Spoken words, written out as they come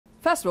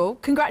First of all,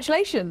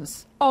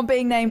 congratulations on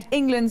being named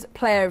England's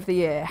Player of the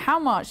Year. How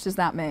much does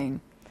that mean?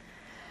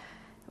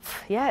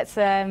 Yeah,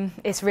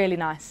 it's really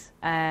nice.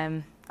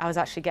 I was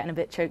actually getting a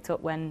bit choked up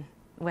when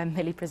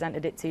Millie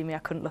presented it to me. I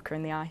couldn't look her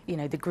in the eye. You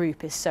know, the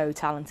group is so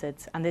talented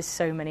and there's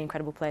so many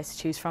incredible players to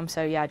choose from.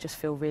 So yeah, I just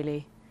feel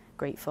really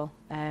grateful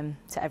to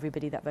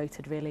everybody that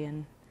voted really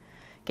and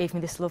gave me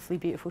this lovely,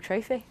 beautiful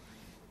trophy.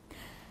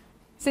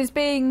 Since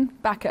being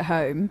back at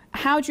home,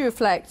 how do you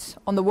reflect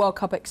on the World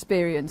Cup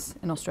experience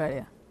in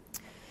Australia?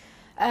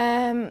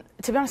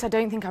 To be honest, I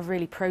don't think I've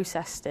really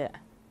processed it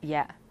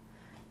yet.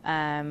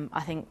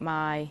 I think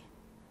my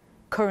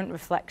current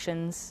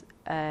reflections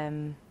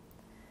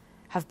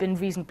have been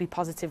reasonably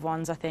positive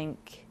ones. I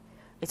think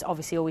it's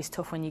obviously always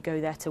tough when you go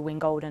there to win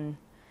gold and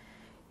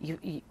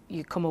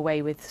you come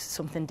away with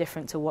something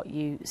different to what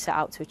you set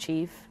out to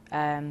achieve.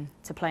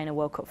 To play in a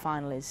World Cup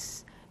final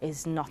is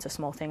not a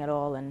small thing at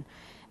all, and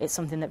it's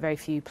something that very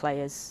few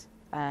players,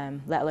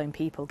 let alone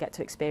people, get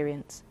to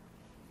experience.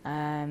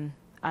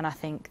 And I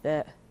think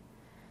that,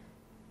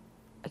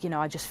 you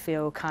know, I just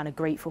feel kind of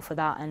grateful for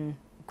that and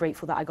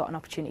grateful that I got an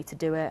opportunity to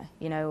do it,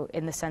 you know,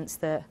 in the sense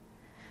that,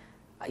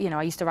 you know,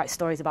 I used to write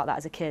stories about that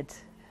as a kid,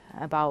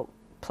 about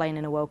playing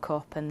in a World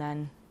Cup, and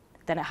then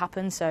it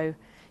happened, so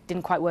it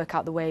didn't quite work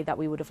out the way that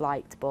we would have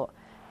liked, but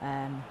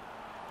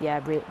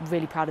yeah,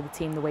 really proud of the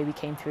team, the way we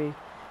came through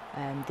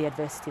the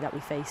adversity that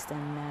we faced,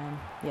 and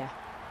yeah,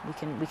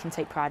 we can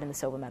take pride in the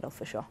silver medal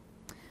for sure.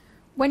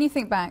 When you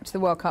think back to the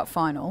World Cup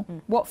final,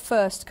 what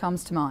first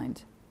comes to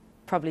mind?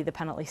 Probably the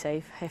penalty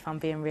save, if I'm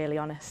being really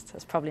honest.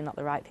 That's probably not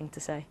the right thing to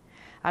say.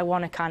 I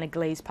want to kind of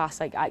glaze past,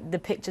 like, the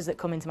pictures that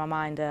come into my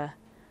mind are,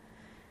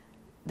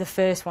 the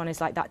first one is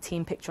like that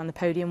team picture on the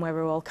podium where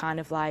we're all kind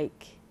of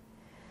like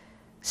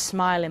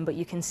smiling, but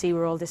you can see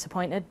we're all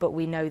disappointed, but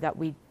we know that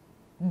we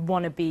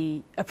want to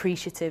be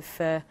appreciative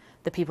for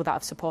the people that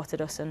have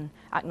supported us and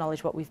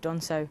acknowledge what we've done.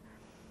 So,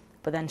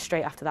 but then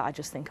straight after that, I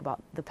just think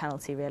about the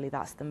penalty, really.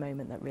 That's the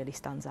moment that really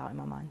stands out in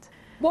my mind.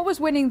 What was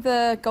winning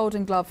the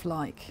Golden Glove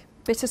like?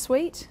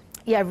 Bittersweet?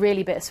 Yeah,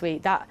 really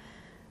bittersweet. That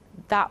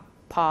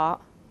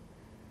part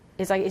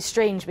is like, it's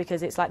strange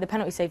because it's like the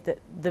penalty save that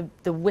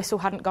the whistle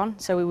hadn't gone,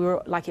 so we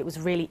were like, it was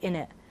really in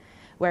it.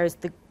 Whereas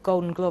the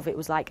Golden Glove, it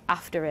was like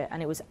after it,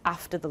 and it was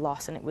after the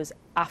loss, and it was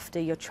after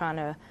you're trying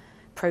to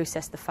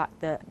process the fact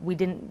that we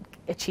didn't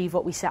achieve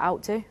what we set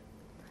out to.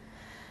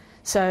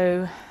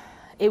 So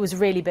it was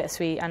really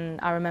bittersweet, and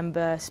I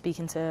remember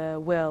speaking to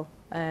Will,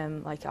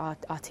 like our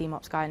team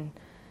ops guy, and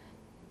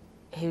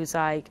he was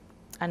like,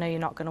 I know you're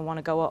not going to want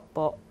to go up,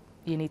 but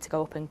you need to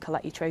go up and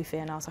collect your trophy.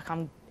 And I was like,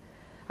 I'm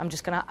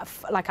just going to,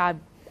 like, I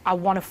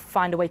want to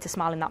find a way to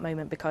smile in that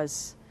moment,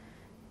 because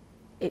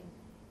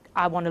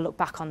I want to look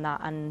back on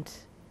that and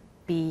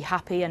be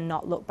happy and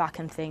not look back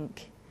and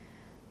think,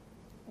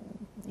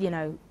 you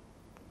know,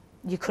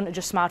 you couldn't have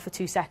just smiled for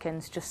 2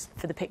 seconds just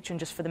for the picture and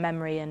just for the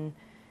memory, and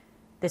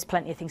there's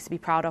plenty of things to be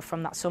proud of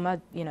from that summer.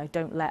 You know,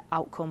 don't let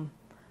outcome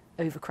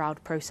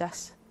overcrowd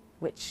process,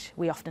 which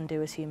we often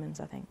do as humans,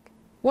 I think.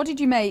 What did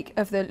you make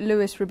of the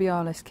Luis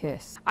Rubiales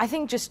kiss? I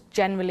think just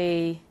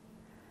generally,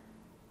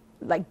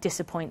 like,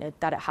 disappointed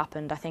that it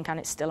happened, I think, and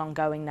it's still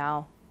ongoing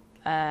now.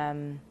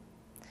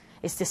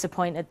 It's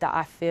disappointed that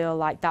I feel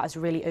like that has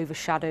really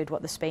overshadowed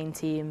what the Spain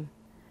team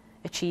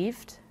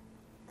achieved,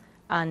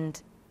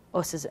 and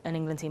us as an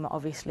England team are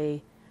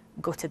obviously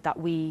gutted that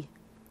we,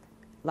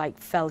 like,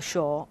 fell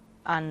short,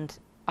 and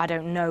I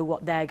don't know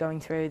what they're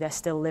going through. They're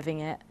still living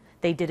it.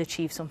 They did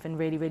achieve something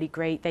really, really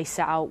great. They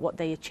set out what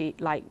they achieved,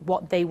 like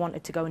what they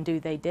wanted to go and do,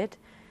 they did.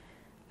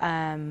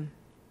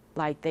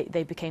 Like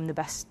they became the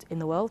best in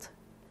the world,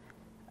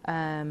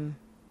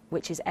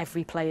 which is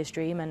every player's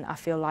dream. And I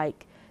feel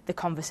like the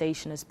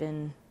conversation has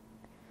been,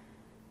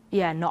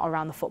 yeah, not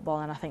around the football.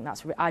 And I think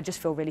that's, I just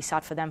feel really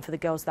sad for them, for the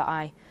girls that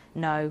I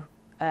know,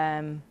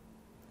 and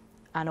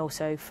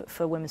also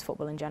for women's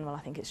football in general. I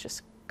think it's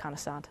just kind of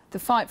sad. The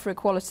fight for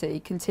equality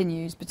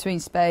continues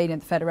between Spain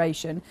and the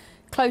Federation.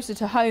 Closer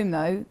to home,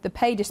 though, the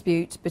pay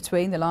dispute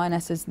between the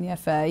Lionesses and the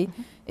FA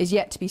is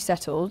yet to be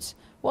settled.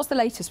 What's the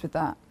latest with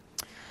that?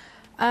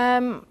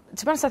 To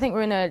be honest, I think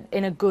we're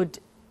in a good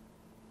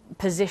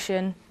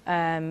position,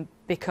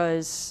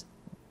 because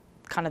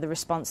kind of the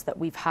response that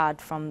we've had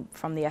from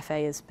the FA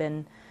has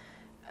been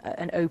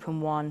an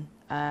open one,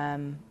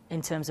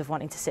 in terms of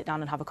wanting to sit down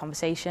and have a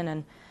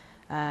conversation,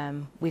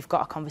 and we've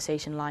got a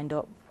conversation lined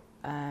up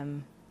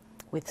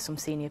with some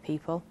senior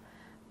people,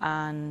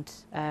 and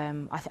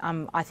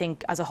I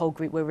think as a whole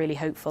group we're really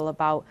hopeful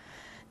about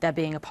there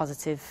being a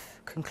positive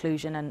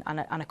conclusion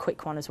and a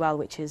quick one as well,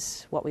 which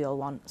is what we all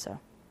want. So.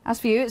 As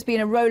for you, it's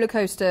been a roller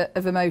coaster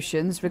of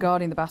emotions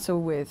regarding the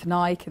battle with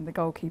Nike and the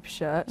goalkeeper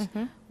shirt.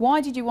 Why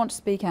did you want to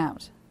speak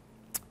out?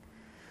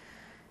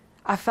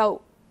 I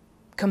felt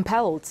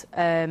compelled.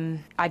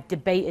 I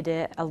debated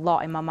it a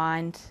lot in my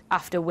mind.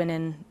 After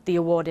winning the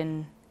award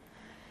in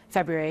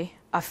February,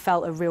 I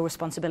felt a real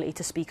responsibility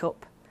to speak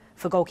up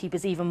for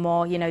goalkeepers even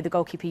more. You know, the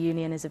goalkeeper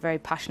union is a very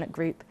passionate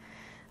group,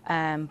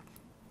 and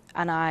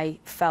I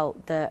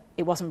felt that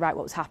it wasn't right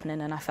what was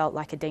happening, and I felt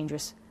like a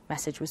dangerous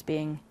message was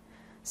being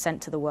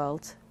sent to the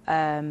world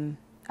and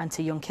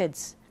to young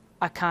kids.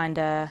 I kind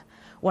of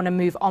want to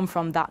move on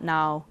from that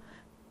now,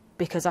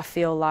 because I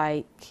feel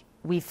like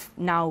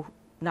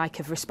Nike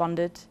have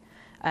responded.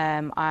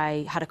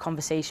 I had a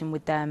conversation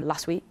with them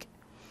last week,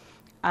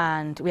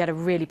 and we had a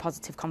really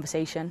positive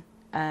conversation,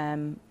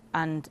 and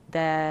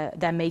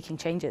they're making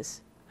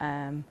changes,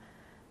 and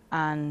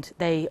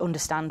they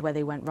understand where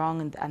they went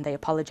wrong, and they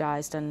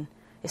apologised, and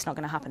it's not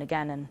going to happen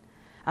again.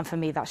 And for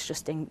me, that's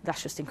just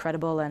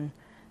incredible, and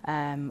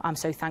I'm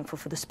so thankful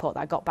for the support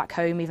that I got back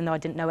home, even though I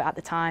didn't know it at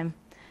the time,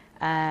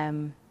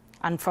 and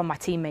from my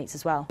teammates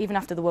as well. Even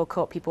after the World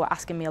Cup, people were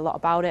asking me a lot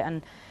about it,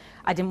 and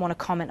I didn't want to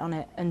comment on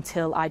it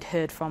until I'd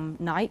heard from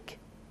Nike.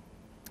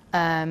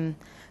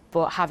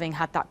 But having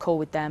had that call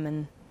with them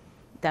and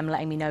them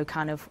letting me know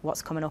kind of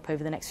what's coming up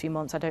over the next few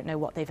months, I don't know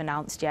what they've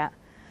announced yet,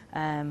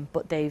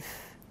 but they've,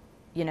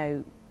 you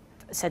know,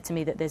 said to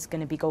me that there's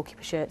going to be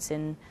goalkeeper shirts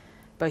in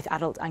both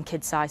adult and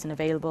kid size and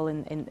available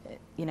in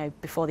you know,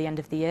 before the end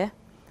of the year.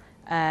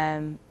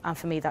 And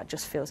for me, that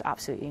just feels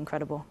absolutely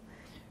incredible.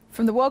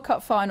 From the World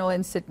Cup final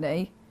in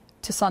Sydney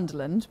to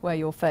Sunderland, where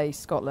you'll face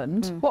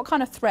Scotland, what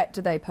kind of threat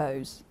do they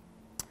pose?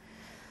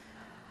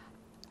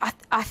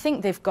 I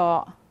think they've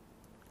got,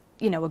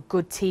 you know, a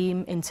good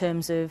team in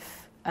terms of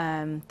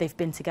they've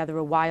been together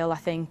a while, I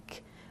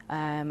think,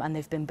 and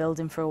they've been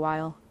building for a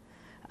while,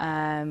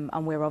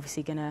 and we're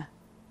obviously going to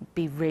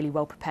be really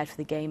well prepared for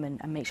the game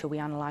and make sure we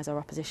analyse our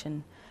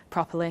opposition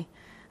properly.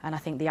 And I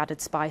think the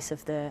added spice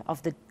of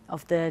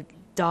the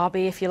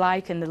derby, if you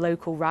like, and the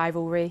local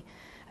rivalry,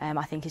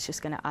 I think is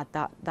just going to add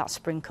that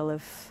sprinkle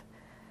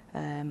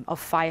of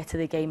fire to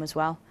the game as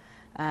well.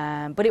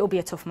 But it will be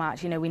a tough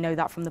match. You know, we know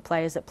that from the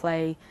players that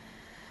play,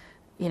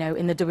 you know,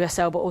 in the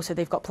WSL, but also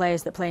they've got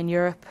players that play in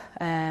Europe.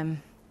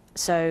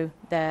 So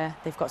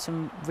they've got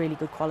some really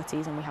good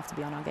qualities, and we have to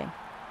be on our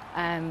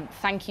game.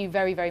 Thank you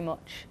very, very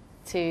much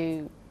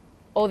to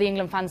all the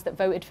England fans that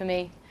voted for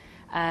me.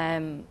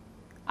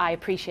 I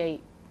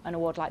appreciate an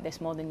award like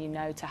this more than you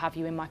know, to have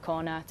you in my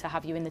corner, to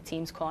have you in the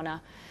team's corner.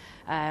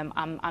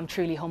 I'm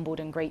truly humbled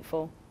and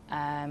grateful,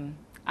 and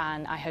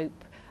I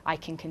hope I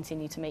can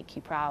continue to make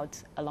you proud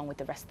along with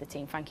the rest of the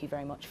team. Thank you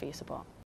very much for your support.